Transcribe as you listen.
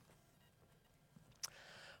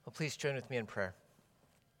Well, please join with me in prayer.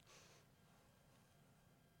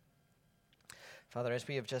 Father, as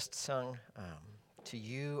we have just sung, to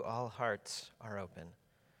you all hearts are open.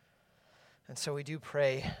 And so we do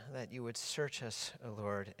pray that you would search us, O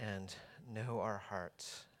Lord, and know our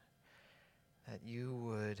hearts. That you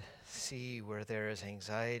would see where there is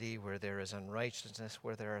anxiety, where there is unrighteousness,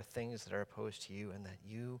 where there are things that are opposed to you, and that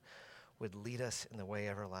you would lead us in the way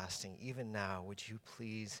everlasting. Even now, would you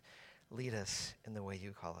please lead us in the way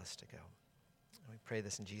you call us to go. And we pray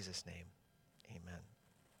this in Jesus' name. Amen.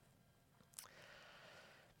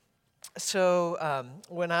 So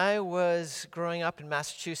when I was growing up in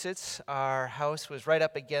Massachusetts, our house was right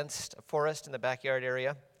up against a forest in the backyard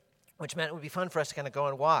area, which meant it would be fun for us to kind of go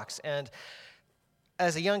on walks. And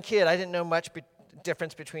as a young kid, I didn't know much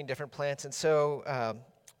difference between different plants, and so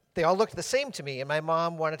they all looked the same to me, and my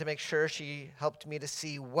mom wanted to make sure she helped me to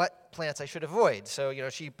see what plants I should avoid. So,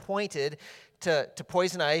 she pointed to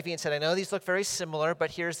poison ivy and said, I know these look very similar,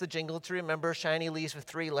 but here's the jingle to remember, shiny leaves with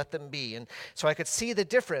 3, let them be. And so I could see the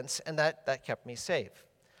difference, and that kept me safe.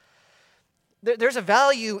 There's a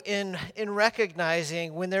value in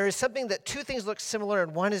recognizing when there is something that two things look similar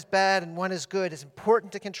and one is bad and one is good, it's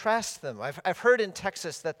important to contrast them. I've heard in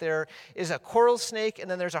Texas that there is a coral snake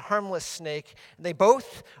and then there's a harmless snake. They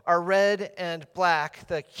both are red and black.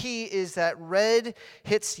 The key is that red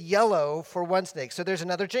hits yellow for one snake. So there's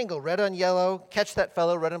another jingle, red on yellow, catch that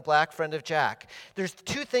fellow, red and black, friend of Jack. There's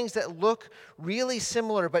two things that look really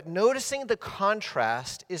similar, but noticing the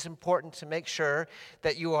contrast is important to make sure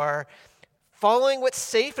that you are following what's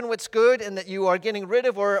safe and what's good, and that you are getting rid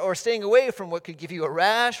of or staying away from what could give you a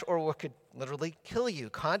rash or what could literally kill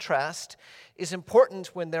you. Contrast is important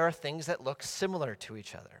when there are things that look similar to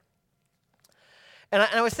each other. And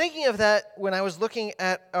I was thinking of that when I was looking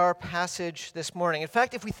at our passage this morning. In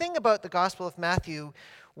fact, if we think about the Gospel of Matthew,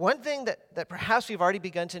 one thing that perhaps we've already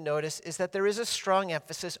begun to notice is that there is a strong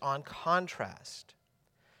emphasis on contrast.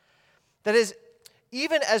 That is,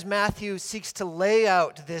 even as Matthew seeks to lay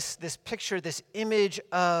out this picture, this image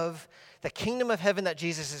of the kingdom of heaven that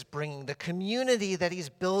Jesus is bringing, the community that he's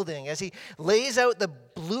building, as he lays out the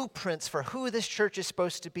blueprints for who this church is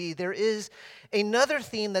supposed to be, there is another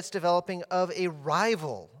theme that's developing of a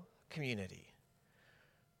rival community.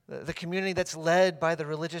 The community that's led by the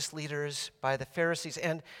religious leaders, by the Pharisees.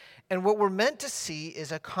 And what we're meant to see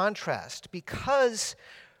is a contrast, because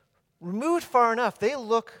removed far enough, they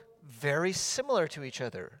look very similar to each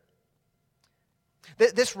other.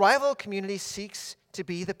 This rival community seeks to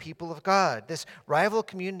be the people of God. This rival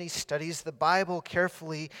community studies the Bible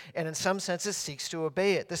carefully and in some senses seeks to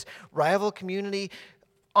obey it. This rival community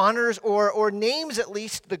honors or names at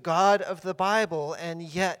least the God of the Bible, and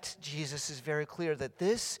yet Jesus is very clear that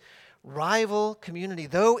this rival community,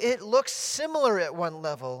 though it looks similar at one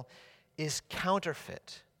level, is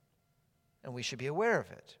counterfeit, and we should be aware of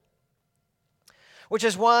it. Which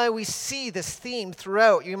is why we see this theme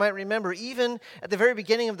throughout. You might remember, even at the very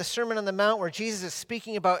beginning of the Sermon on the Mount, where Jesus is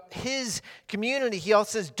speaking about his community, he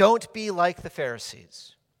also says, don't be like the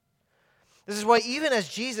Pharisees. This is why even as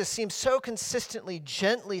Jesus seems so consistently,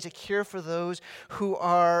 gently to care for those who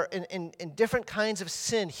are in different kinds of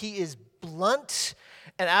sin, he is blunt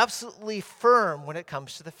and absolutely firm when it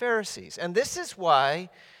comes to the Pharisees. And this is why,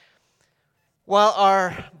 while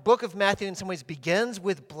our book of Matthew in some ways begins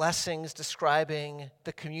with blessings describing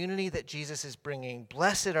the community that Jesus is bringing,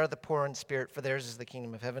 blessed are the poor in spirit, for theirs is the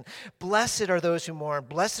kingdom of heaven. Blessed are those who mourn.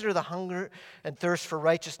 Blessed are the hunger and thirst for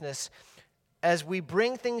righteousness. As we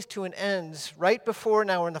bring things to an end, right before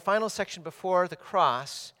now, we're in the final section before the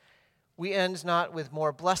cross, we end not with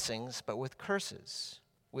more blessings, but with curses,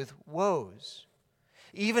 with woes.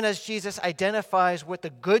 Even as Jesus identifies what the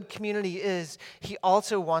good community is, he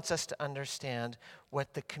also wants us to understand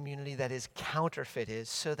what the community that is counterfeit is,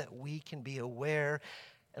 so that we can be aware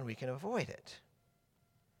and we can avoid it.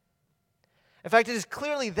 In fact, it is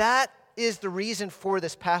clearly that is the reason for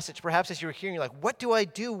this passage. Perhaps as you were hearing, you're like, what do I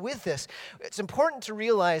do with this? It's important to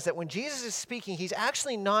realize that when Jesus is speaking, he's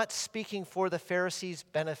actually not speaking for the Pharisees'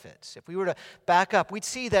 benefits. If we were to back up, we'd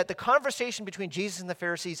see that the conversation between Jesus and the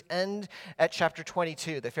Pharisees end at chapter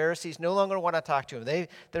 22. The Pharisees no longer want to talk to him.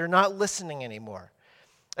 They're not listening anymore.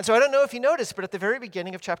 And so I don't know if you noticed, but at the very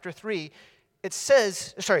beginning of chapter 3,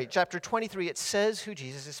 chapter 23, it says who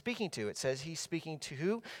Jesus is speaking to. It says he's speaking to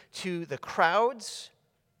who? To the crowds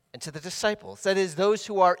and to the disciples. That is, those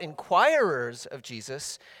who are inquirers of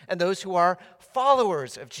Jesus and those who are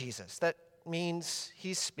followers of Jesus. That means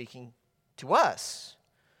he's speaking to us.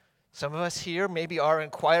 Some of us here maybe are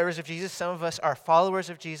inquirers of Jesus. Some of us are followers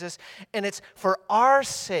of Jesus. And it's for our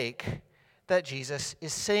sake that Jesus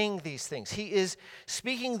is saying these things. He is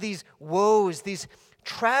speaking these woes, these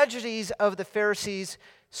tragedies of the Pharisees,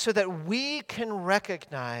 so that we can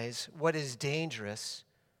recognize what is dangerous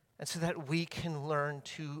and so that we can learn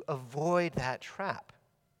to avoid that trap.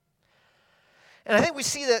 And I think we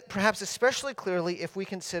see that perhaps especially clearly if we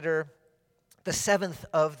consider the seventh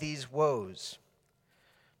of these woes.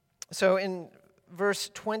 So in verse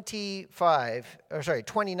 29,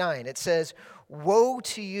 it says, "Woe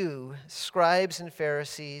to you, scribes and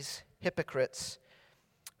Pharisees, hypocrites,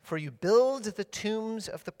 for you build the tombs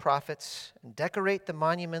of the prophets and decorate the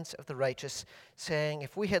monuments of the righteous, saying,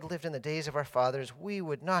 if we had lived in the days of our fathers, we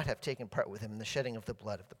would not have taken part with him in the shedding of the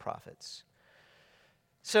blood of the prophets."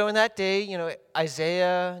 So in that day,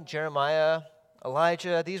 Isaiah, Jeremiah,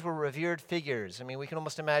 Elijah, these were revered figures. I mean, we can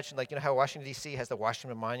almost imagine, how Washington, D.C. has the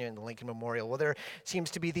Washington Monument and the Lincoln Memorial. Well, there seems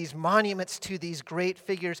to be these monuments to these great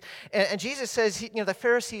figures. And Jesus says, the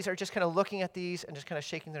Pharisees are just kind of looking at these and just kind of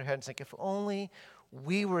shaking their heads like, if only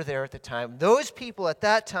we were there at the time. Those people at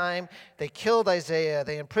that time, they killed Isaiah,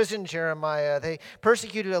 they imprisoned Jeremiah, they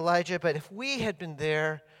persecuted Elijah, but if we had been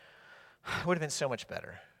there, it would have been so much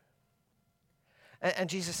better. And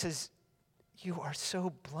Jesus says, you are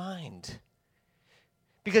so blind.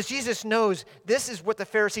 Because Jesus knows this is what the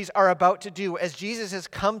Pharisees are about to do. As Jesus has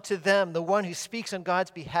come to them, the one who speaks on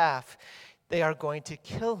God's behalf, they are going to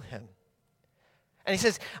kill him. And he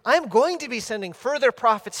says, I'm going to be sending further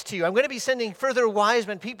prophets to you. I'm going to be sending further wise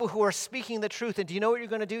men, people who are speaking the truth. And do you know what you're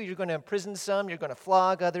going to do? You're going to imprison some. You're going to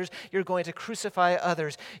flog others. You're going to crucify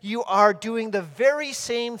others. You are doing the very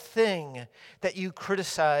same thing that you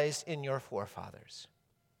criticized in your forefathers.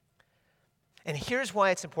 And here's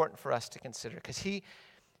why it's important for us to consider, because he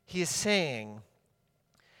is saying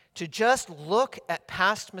to just look at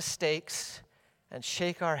past mistakes and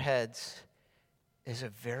shake our heads is a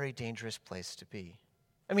very dangerous place to be.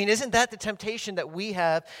 I mean, isn't that the temptation that we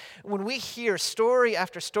have when we hear story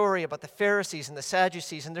after story about the Pharisees and the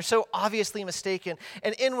Sadducees, and they're so obviously mistaken,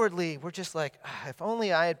 and inwardly we're just like, if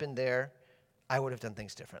only I had been there, I would have done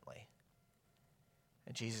things differently.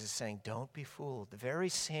 And Jesus is saying, don't be fooled. The very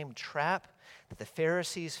same trap that the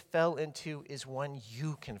Pharisees fell into is one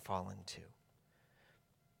you can fall into.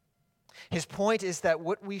 His point is that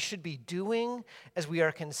what we should be doing as we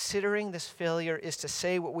are considering this failure is to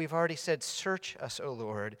say what we've already said, search us, O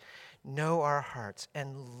Lord, know our hearts,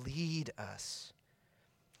 and lead us.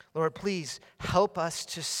 Lord, please help us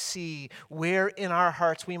to see where in our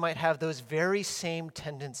hearts we might have those very same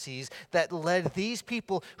tendencies that led these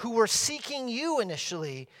people who were seeking you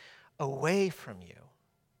initially away from you.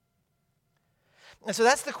 And so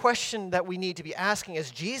that's the question that we need to be asking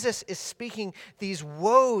as Jesus is speaking these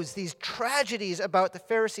woes, these tragedies about the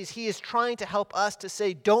Pharisees. He is trying to help us to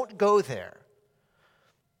say, don't go there.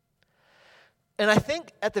 And I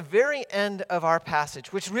think at the very end of our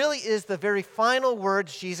passage, which really is the very final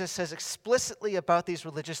words Jesus says explicitly about these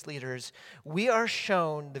religious leaders, we are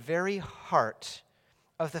shown the very heart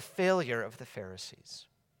of the failure of the Pharisees.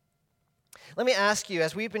 Let me ask you,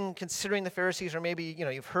 as we've been considering the Pharisees, or maybe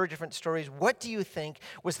you've heard different stories, what do you think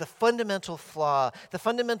was the fundamental flaw, the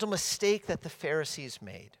fundamental mistake that the Pharisees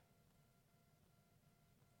made?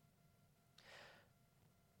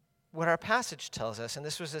 What our passage tells us, and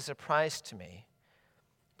this was a surprise to me,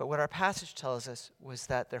 but what our passage tells us was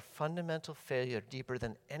that their fundamental failure, deeper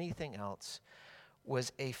than anything else,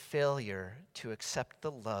 was a failure to accept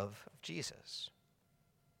the love of Jesus.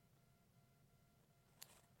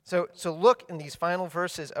 So look in these final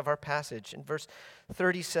verses of our passage, in verse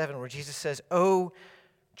 37, where Jesus says, "O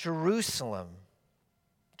Jerusalem,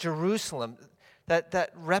 Jerusalem."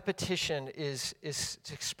 That repetition is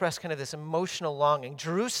to express kind of this emotional longing.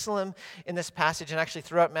 Jerusalem in this passage, and actually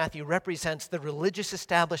throughout Matthew, represents the religious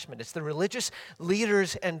establishment. It's the religious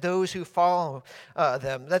leaders and those who follow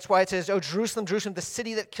them. That's why it says, "Oh, Jerusalem, Jerusalem, the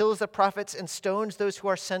city that kills the prophets and stones those who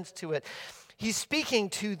are sent to it." He's speaking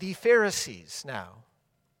to the Pharisees now.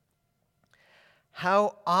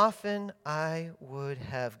 "How often I would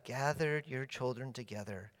have gathered your children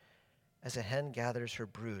together as a hen gathers her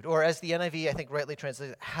brood." Or as the NIV, I think, rightly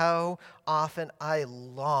translates, "How often I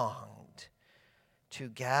longed to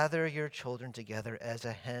gather your children together as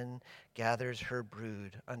a hen gathers her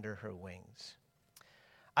brood under her wings."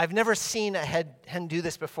 I've never seen a hen do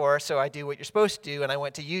this before, so I do what you're supposed to do, and I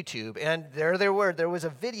went to YouTube, and there was a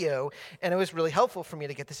video, and it was really helpful for me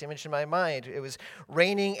to get this image in my mind. It was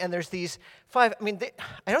raining, and there's these five,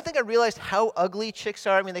 I don't think I realized how ugly chicks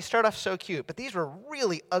are. They start off so cute, but these were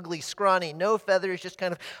really ugly, scrawny, no feathers, just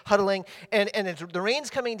kind of huddling, and the rain's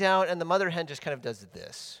coming down, and the mother hen just kind of does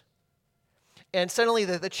this. And suddenly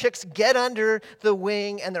the chicks get under the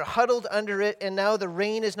wing and they're huddled under it, and now the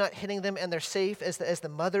rain is not hitting them and they're safe as the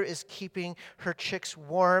mother is keeping her chicks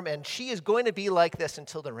warm, and she is going to be like this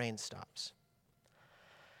until the rain stops.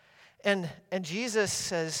 And Jesus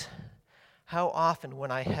says, how often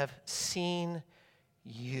when I have seen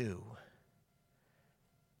you,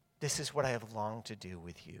 this is what I have longed to do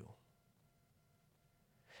with you.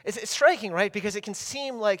 It's striking, right? Because it can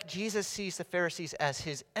seem like Jesus sees the Pharisees as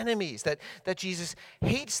his enemies, that Jesus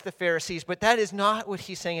hates the Pharisees, but that is not what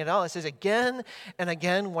he's saying at all. It says, again and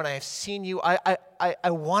again, when I have seen you, I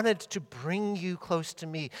wanted to bring you close to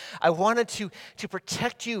me. I wanted to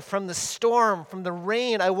protect you from the storm, from the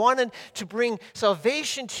rain. I wanted to bring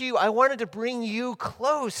salvation to you. I wanted to bring you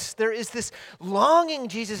close. There is this longing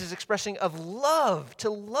Jesus is expressing of love, to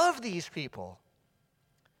love these people.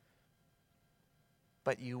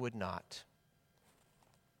 But you would not.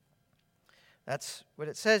 That's what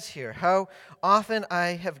it says here. How often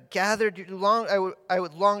I have gathered I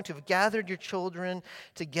would long to have gathered your children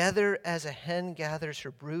together as a hen gathers her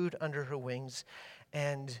brood under her wings,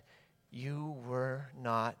 and you were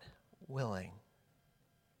not willing.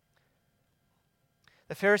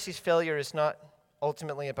 The Pharisees' failure is not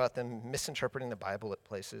ultimately about them misinterpreting the Bible at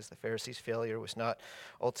places. The Pharisees' failure was not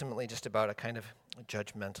ultimately just about a kind of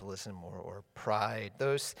judgmentalism or pride.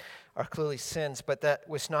 Those are clearly sins, but that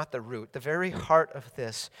was not the root. The very heart of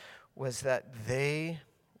this was that they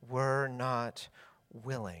were not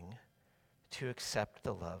willing to accept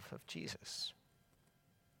the love of Jesus.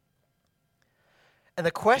 And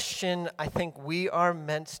the question I think we are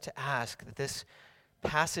meant to ask that this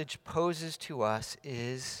passage poses to us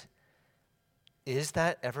is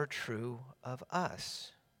that ever true of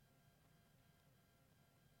us?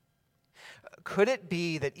 Could it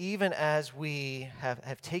be that even as we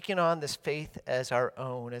have taken on this faith as our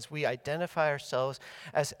own, as we identify ourselves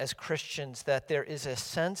as Christians, that there is a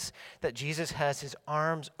sense that Jesus has his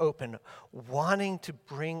arms open, wanting to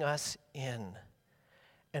bring us in,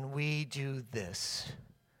 and we do this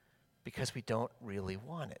because we don't really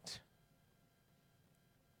want it?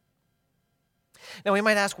 Now we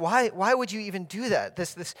might ask, why would you even do that?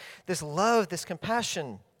 This love, this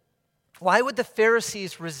compassion. Why would the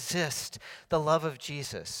Pharisees resist the love of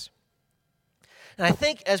Jesus? And I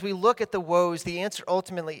think as we look at the woes, the answer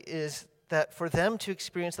ultimately is that for them to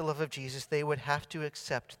experience the love of Jesus, they would have to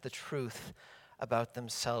accept the truth about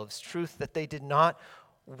themselves, truth that they did not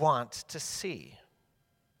want to see.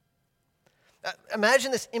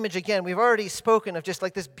 Imagine this image again. We've already spoken of just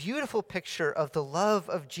like this beautiful picture of the love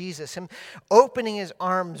of Jesus, him opening his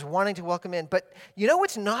arms, wanting to welcome in. But you know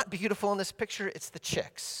what's not beautiful in this picture? It's the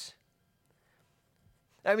chicks.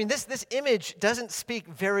 I mean, this image doesn't speak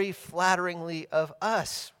very flatteringly of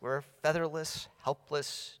us. We're featherless,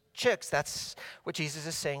 helpless chicks. That's what Jesus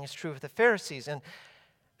is saying is true of the Pharisees.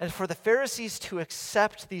 And for the Pharisees to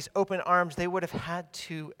accept these open arms, they would have had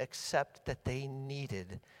to accept that they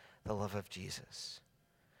needed the love of Jesus.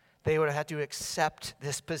 They would have had to accept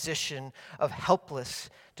this position of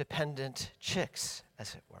helpless, dependent chicks,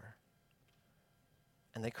 as it were.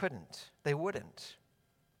 And they couldn't. They wouldn't.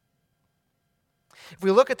 If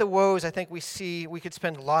we look at the woes, I think we could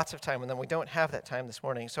spend lots of time on them. We don't have that time this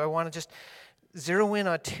morning. So I want to just zero in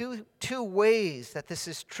on two ways that this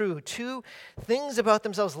is true. Two things about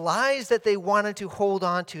themselves, lies that they wanted to hold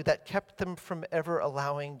on to that kept them from ever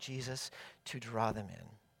allowing Jesus to draw them in.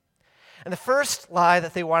 And the first lie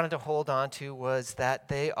that they wanted to hold on to was that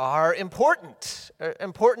they are important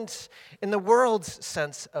in the world's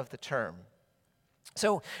sense of the term.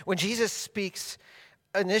 So when Jesus speaks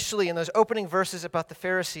initially in those opening verses about the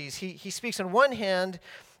Pharisees, he speaks on one hand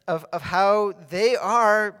of how they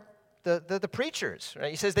are the preachers.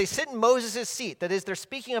 Right? He says they sit in Moses' seat. That is, they're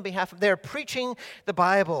speaking on behalf of, they're preaching the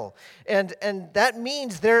Bible. And that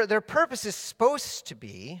means their purpose is supposed to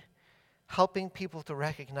be helping people to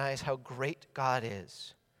recognize how great God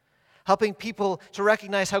is. Helping people to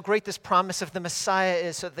recognize how great this promise of the Messiah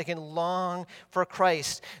is so that they can long for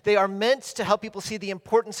Christ. They are meant to help people see the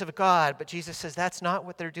importance of God, but Jesus says that's not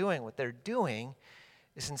what they're doing. What they're doing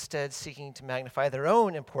is instead seeking to magnify their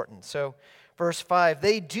own importance. So, verse 5,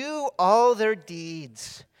 they do all their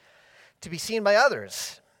deeds to be seen by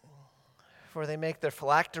others, for they make their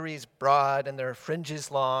phylacteries broad and their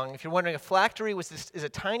fringes long. If you're wondering, a phylactery is a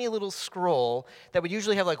tiny little scroll that would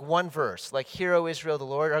usually have like one verse, like, Hear, O Israel, the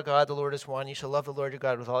Lord our God, the Lord is one. You shall love the Lord your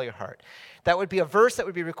God with all your heart. That would be a verse that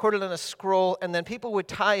would be recorded on a scroll, and then people would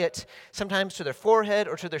tie it sometimes to their forehead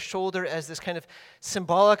or to their shoulder as this kind of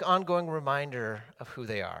symbolic ongoing reminder of who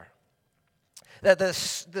they are. That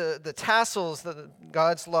the tassels that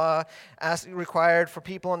God's law required for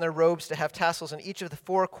people in their robes to have tassels in each of the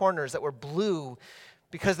four corners that were blue,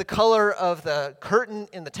 because the color of the curtain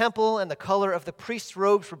in the temple and the color of the priest's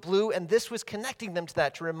robes were blue, and this was connecting them to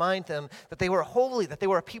that to remind them that they were holy, that they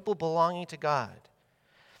were a people belonging to God.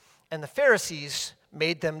 And the Pharisees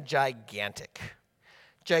made them gigantic.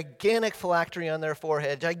 Gigantic phylactery on their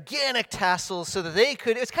forehead, gigantic tassels so that they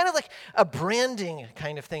could, it's kind of like a branding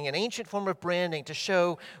kind of thing, an ancient form of branding to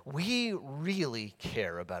show we really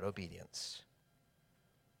care about obedience.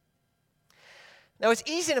 Now, it's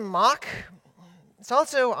easy to mock. It's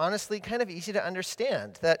also, honestly, kind of easy to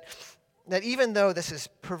understand that even though this is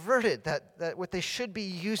perverted, that what they shouldn't be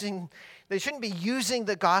using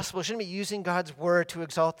the gospel, shouldn't be using God's word to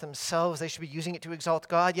exalt themselves. They should be using it to exalt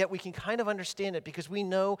God, yet we can kind of understand it because we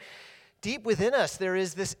know deep within us there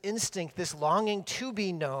is this instinct, this longing to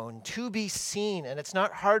be known, to be seen, and it's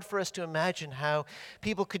not hard for us to imagine how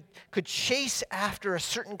people could chase after a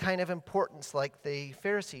certain kind of importance like the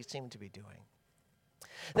Pharisees seem to be doing.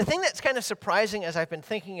 The thing that's kind of surprising as I've been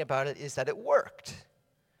thinking about it is that it worked.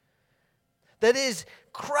 That is,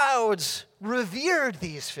 crowds revered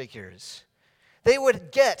these figures. They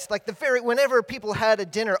would get, whenever people had a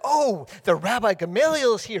dinner, oh, the Rabbi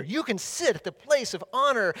Gamaliel's here. You can sit at the place of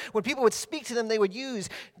honor. When people would speak to them, they would use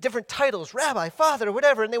different titles, Rabbi, Father,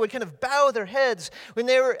 whatever, and they would kind of bow their heads.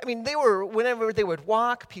 Whenever they would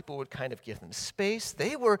walk, people would kind of give them space.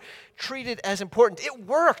 They were treated as important. It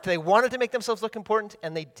worked. They wanted to make themselves look important,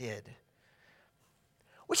 and they did.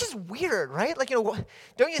 Which is weird, right?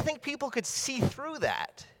 Don't you think people could see through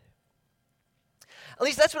that? At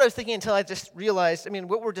least that's what I was thinking until I just realized,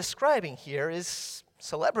 what we're describing here is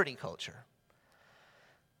celebrity culture.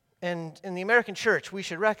 And in the American church, we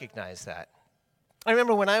should recognize that. I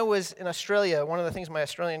remember when I was in Australia, one of the things my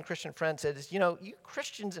Australian Christian friend said is, you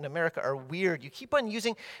Christians in America are weird. You keep on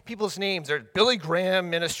using people's names. There's Billy Graham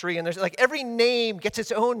ministry, and there's every name gets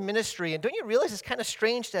its own ministry. And don't you realize it's kind of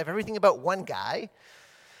strange to have everything about one guy?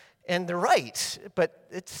 And they're right, but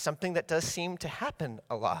it's something that does seem to happen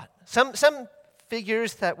a lot. Some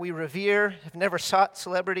figures that we revere have never sought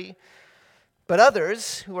celebrity, but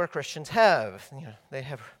others who are Christians have. They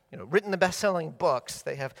have written the best-selling books.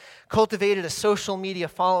 They have cultivated a social media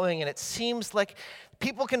following, and it seems like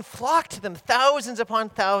people can flock to them. Thousands upon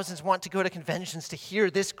thousands want to go to conventions to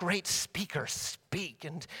hear this great speaker speak,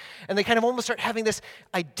 and they kind of almost start having this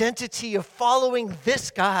identity of following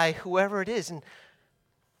this guy, whoever it is. And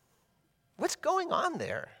what's going on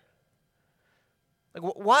there?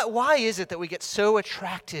 Why is it that we get so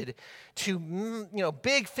attracted to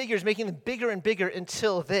big figures, making them bigger and bigger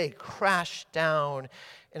until they crash down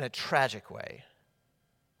in a tragic way?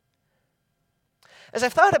 As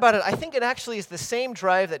I've thought about it, I think it actually is the same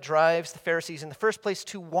drive that drives the Pharisees in the first place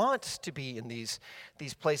to want to be in these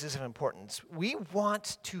places of importance. We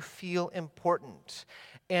want to feel important.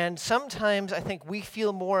 And sometimes I think we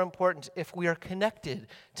feel more important if we are connected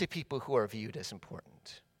to people who are viewed as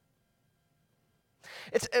important.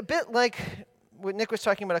 It's a bit like what Nick was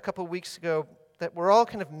talking about a couple of weeks ago, that we're all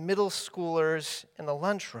kind of middle schoolers in the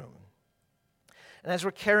lunchroom. And as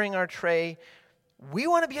we're carrying our tray, we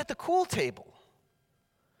want to be at the cool table.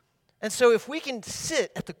 And so if we can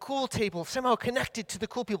sit at the cool table, somehow connected to the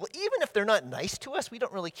cool people, even if they're not nice to us, we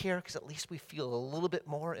don't really care because at least we feel a little bit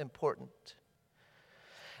more important.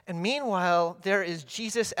 And meanwhile, there is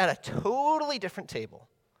Jesus at a totally different table.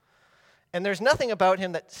 And there's nothing about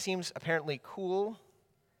him that seems apparently cool.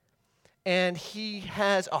 And he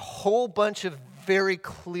has a whole bunch of very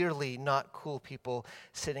clearly not cool people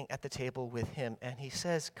sitting at the table with him. And he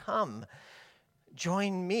says, come,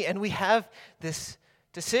 join me. And we have this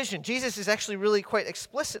decision. Jesus is actually really quite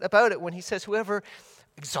explicit about it when he says, whoever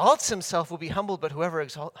exalts himself will be humbled, but whoever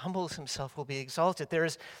humbles himself will be exalted. There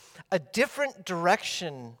is a different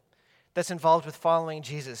direction that's involved with following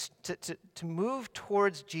Jesus. To move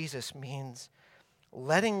towards Jesus means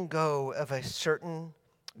letting go of a certain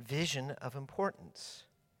vision of importance.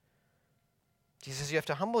 Jesus says, you have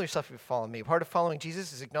to humble yourself if you follow me. Part of following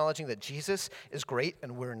Jesus is acknowledging that Jesus is great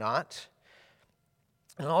and we're not.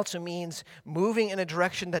 And it also means moving in a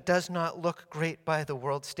direction that does not look great by the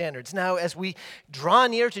world's standards. Now, as we draw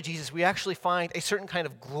near to Jesus, we actually find a certain kind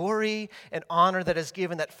of glory and honor that is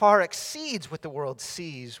given that far exceeds what the world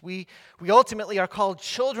sees. We ultimately are called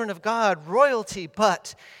children of God, royalty,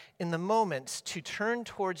 but in the moment, to turn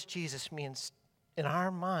towards Jesus means, in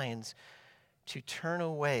our minds, to turn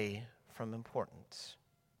away from importance.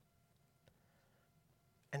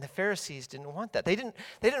 And the Pharisees didn't want that. They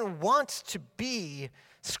didn't want to be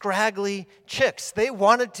scraggly chicks. They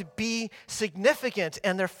wanted to be significant,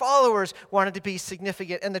 and their followers wanted to be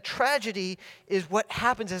significant. And the tragedy is what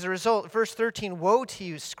happens as a result. Verse 13, woe to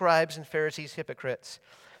you, scribes and Pharisees, hypocrites,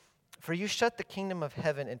 for you shut the kingdom of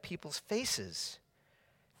heaven in people's faces.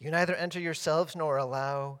 You neither enter yourselves nor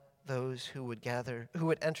allow those who would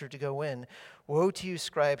enter to go in. Woe to you,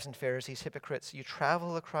 scribes and Pharisees, hypocrites! You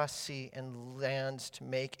travel across sea and lands to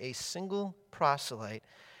make a single proselyte,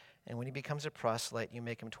 and when he becomes a proselyte, you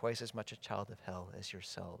make him twice as much a child of hell as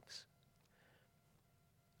yourselves.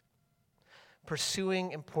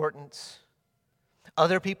 Pursuing importance,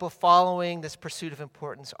 other people following this pursuit of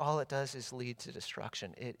importance, all it does is lead to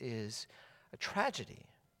destruction. It is a tragedy.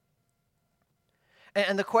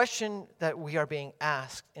 And the question that we are being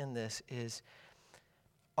asked in this is,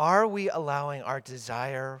 are we allowing our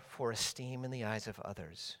desire for esteem in the eyes of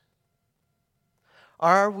others?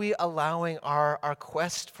 Are we allowing our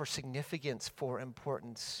quest for significance, for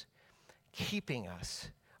importance, keeping us?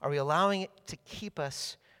 Are we allowing it to keep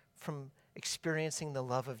us from experiencing the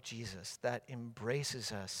love of Jesus that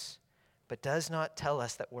embraces us, but does not tell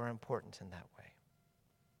us that we're important in that way?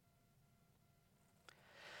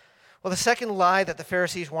 Well, the second lie that the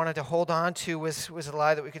Pharisees wanted to hold on to was a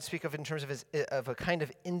lie that we could speak of in terms of a kind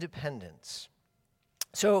of independence.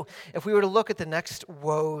 So if we were to look at the next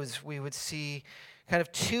woes, we would see kind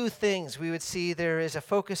of two things. We would see there is a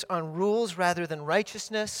focus on rules rather than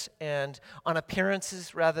righteousness, and on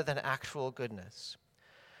appearances rather than actual goodness.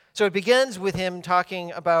 So it begins with him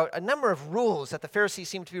talking about a number of rules that the Pharisees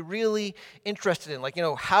seem to be really interested in, like,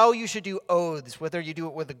 how you should do oaths, whether you do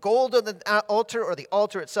it with the gold on the altar or the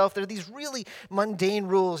altar itself. There are these really mundane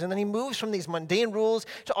rules. And then he moves from these mundane rules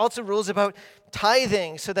to also rules about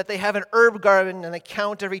tithing, so that they have an herb garden and they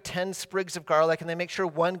count every 10 sprigs of garlic and they make sure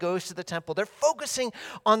one goes to the temple. They're focusing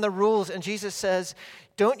on the rules. And Jesus says,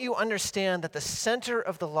 don't you understand that the center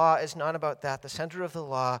of the law is not about that? The center of the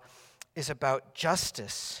law is about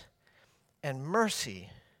justice and mercy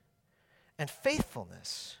and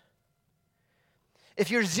faithfulness.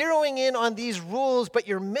 If you're zeroing in on these rules, but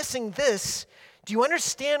you're missing this, do you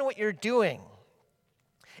understand what you're doing?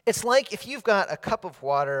 It's like if you've got a cup of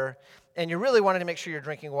water and you're really wanting to make sure you're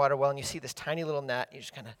drinking water well, and you see this tiny little gnat, you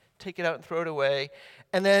just kind of take it out and throw it away,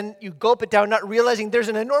 and then you gulp it down, not realizing there's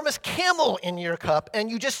an enormous camel in your cup,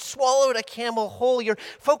 and you just swallowed a camel whole. You're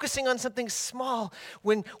focusing on something small,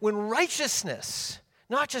 when righteousness,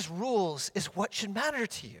 not just rules, is what should matter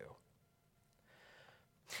to you.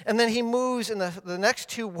 And then he moves in the next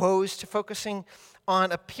two woes to focusing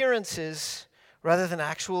on appearances rather than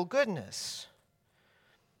actual goodness.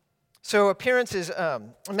 So appearances,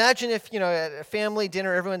 imagine if, at a family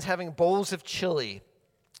dinner, everyone's having bowls of chili,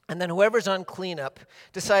 and then whoever's on cleanup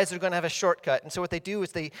decides they're going to have a shortcut. And so what they do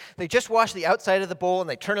is they just wash the outside of the bowl, and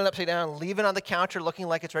they turn it upside down and leave it on the counter looking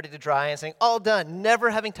like it's ready to dry and saying, all done, never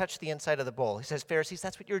having touched the inside of the bowl. He says, Pharisees,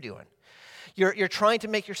 that's what you're doing. You're trying to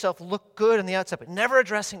make yourself look good on the outside, but never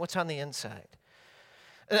addressing what's on the inside.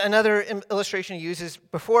 Another illustration he uses,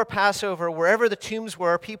 before Passover, wherever the tombs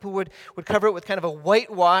were, people would cover it with kind of a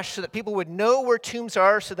whitewash so that people would know where tombs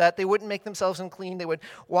are, so that they wouldn't make themselves unclean. They would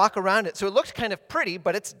walk around it. So it looked kind of pretty,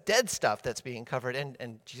 but it's dead stuff that's being covered.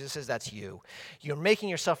 And Jesus says, that's you. You're making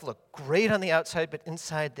yourself look great on the outside, but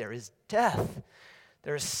inside there is death.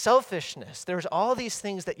 There is selfishness. There's all these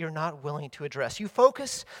things that you're not willing to address. You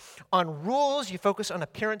focus on rules, you focus on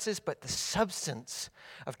appearances, but the substance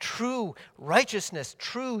of true righteousness,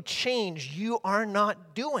 true change, you are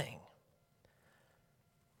not doing.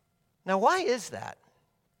 Now, why is that?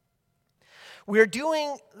 We're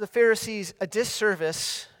doing the Pharisees a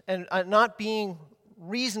disservice and not being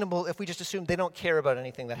reasonable if we just assume they don't care about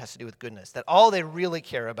anything that has to do with goodness, that all they really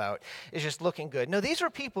care about is just looking good. No, these are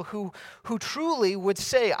people who truly would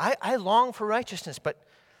say, I long for righteousness, but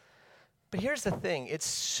here's the thing. It's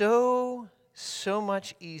so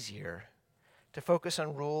much easier to focus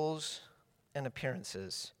on rules and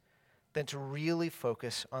appearances than to really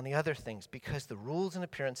focus on the other things, because the rules and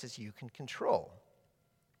appearances you can control.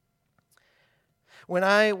 When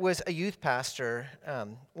I was a youth pastor,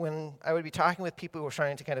 when I would be talking with people who were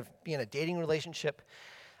trying to kind of be in a dating relationship,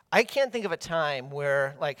 I can't think of a time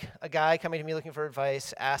where, like, a guy coming to me looking for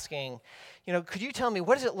advice, asking, could you tell me,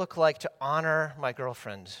 what does it look like to honor my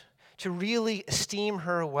girlfriend, to really esteem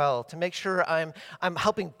her well, to make sure I'm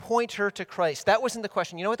helping point her to Christ? That wasn't the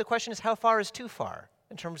question. You know what the question is? How far is too far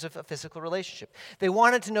in terms of a physical relationship? They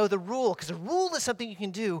wanted to know the rule, because the rule is something you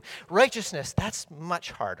can do. Righteousness, that's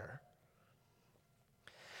much harder.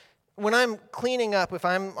 When I'm cleaning up, if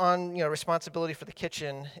I'm on responsibility for the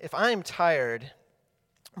kitchen, if I'm tired,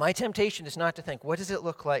 My temptation is not to think, what does it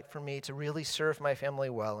look like for me to really serve my family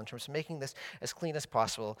well in terms of making this as clean as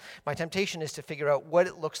possible? My temptation is to figure out what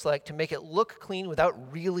it looks like to make it look clean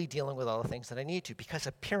without really dealing with all the things that I need to, because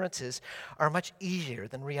appearances are much easier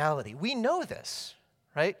than reality. We know this,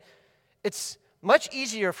 right? It's much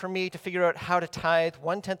easier for me to figure out how to tithe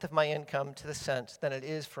 1/10 of my income to the cent than it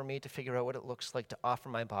is for me to figure out what it looks like to offer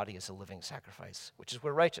my body as a living sacrifice, which is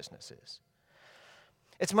where righteousness is.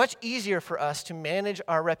 It's much easier for us to manage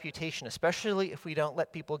our reputation, especially if we don't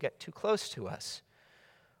let people get too close to us,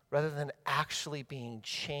 rather than actually being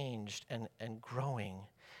changed and growing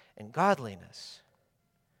in godliness.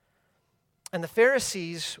 And the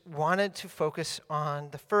Pharisees wanted to focus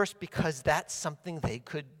on the first because that's something they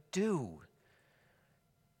could do.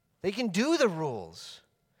 They can do the rules.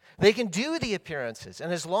 They can do the appearances.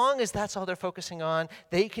 And as long as that's all they're focusing on,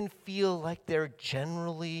 they can feel like they're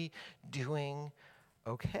generally doing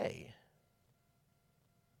okay.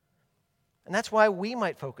 And that's why we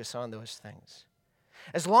might focus on those things.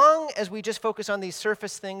 As long as we just focus on these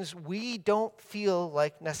surface things, we don't feel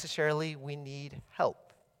like necessarily we need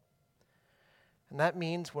help. And that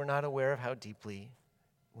means we're not aware of how deeply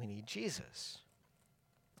we need Jesus.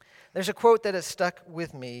 There's a quote that has stuck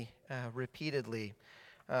with me repeatedly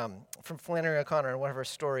from Flannery O'Connor in one of her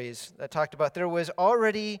stories that talked about there was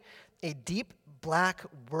already a deep, black,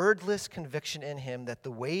 wordless conviction in him that the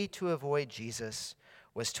way to avoid Jesus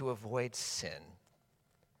was to avoid sin.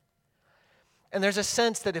 And there's a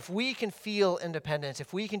sense that if we can feel independent,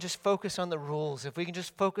 if we can just focus on the rules, if we can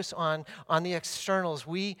just focus on the externals,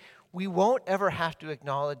 we won't ever have to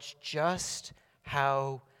acknowledge just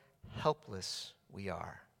how helpless we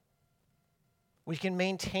are. We can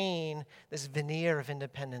maintain this veneer of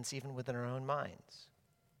independence even within our own minds.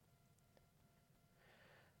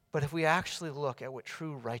 But if we actually look at what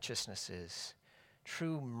true righteousness is,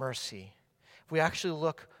 true mercy, if we actually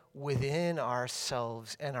look within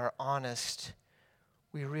ourselves and are honest,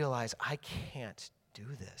 we realize, I can't do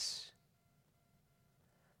this.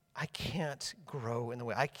 I can't grow in the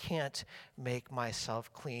way. I can't make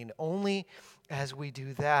myself clean. Only as we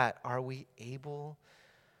do that are we able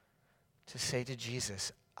to say to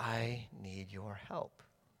Jesus, I need your help.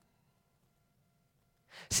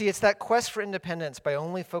 See, it's that quest for independence by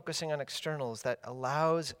only focusing on externals that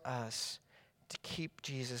allows us to keep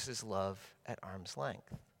Jesus' love at arm's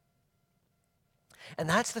length. And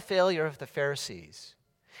that's the failure of the Pharisees.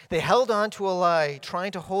 They held on to a lie,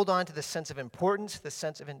 trying to hold on to the sense of importance, the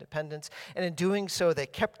sense of independence, and in doing so, they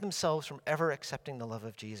kept themselves from ever accepting the love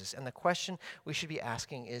of Jesus. And the question we should be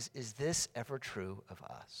asking is this ever true of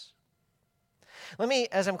us? Let me,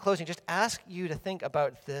 as I'm closing, just ask you to think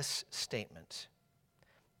about this statement.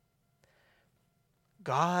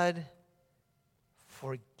 God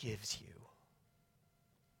forgives you.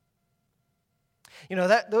 You know,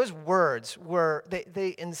 those words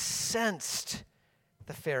they incensed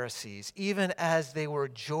the Pharisees, even as they were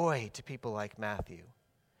joy to people like Matthew.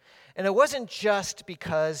 And it wasn't just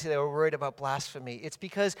because they were worried about blasphemy. It's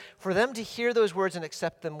because for them to hear those words and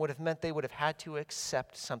accept them would have meant they would have had to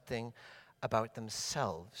accept something about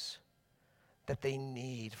themselves, that they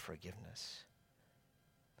need forgiveness,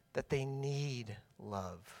 that they need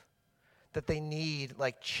love, that they need,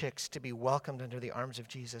 like chicks, to be welcomed under the arms of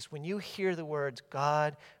Jesus. When you hear the words,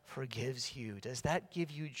 God forgives you, does that give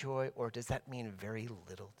you joy, or does that mean very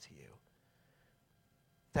little to you?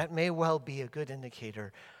 That may well be a good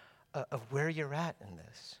indicator of where you're at in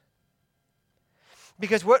this.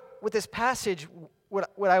 Because with this passage, what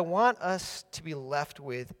I want us to be left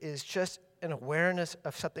with is just an awareness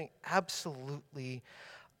of something absolutely,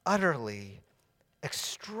 utterly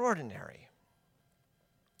extraordinary.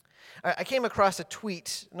 I came across a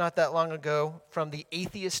tweet not that long ago from the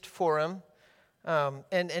Atheist Forum,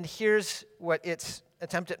 and here's what its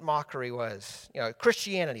attempt at mockery was. You know,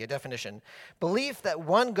 Christianity, a definition. Belief that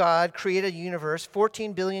one God created a universe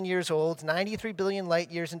 14 billion years old, 93 billion light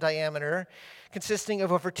years in diameter, consisting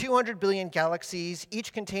of over 200 billion galaxies,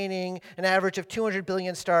 each containing an average of 200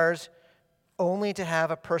 billion stars, only to have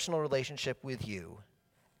a personal relationship with you.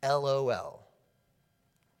 LOL.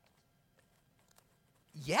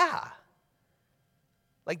 Yeah.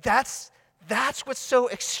 Like that's what's so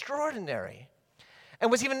extraordinary. And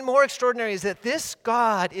what's even more extraordinary is that this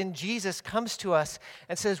God in Jesus comes to us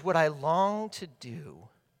and says, what I long to do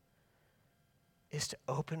is to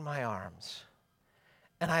open my arms.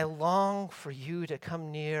 And I long for you to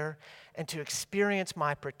come near and to experience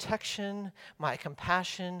my protection, my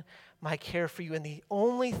compassion, my care for you. And the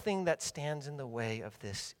only thing that stands in the way of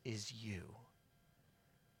this is you.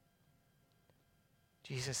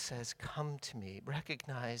 Jesus says, come to me.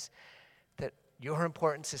 Recognize that your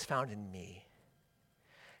importance is found in me.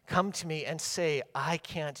 Come to me and say, I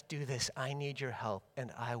can't do this. I need your help,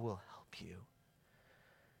 and I will help you.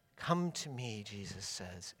 Come to me, Jesus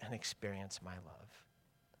says, and experience my love.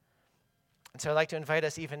 And so I'd like to invite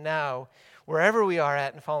us even now, wherever we are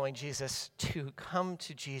at in following Jesus, to come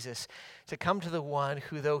to Jesus, to come to the one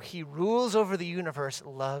who, though he rules over the universe,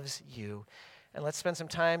 loves you. And let's spend some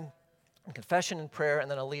time in confession and prayer,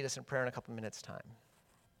 and then I'll lead us in prayer in a couple minutes' time.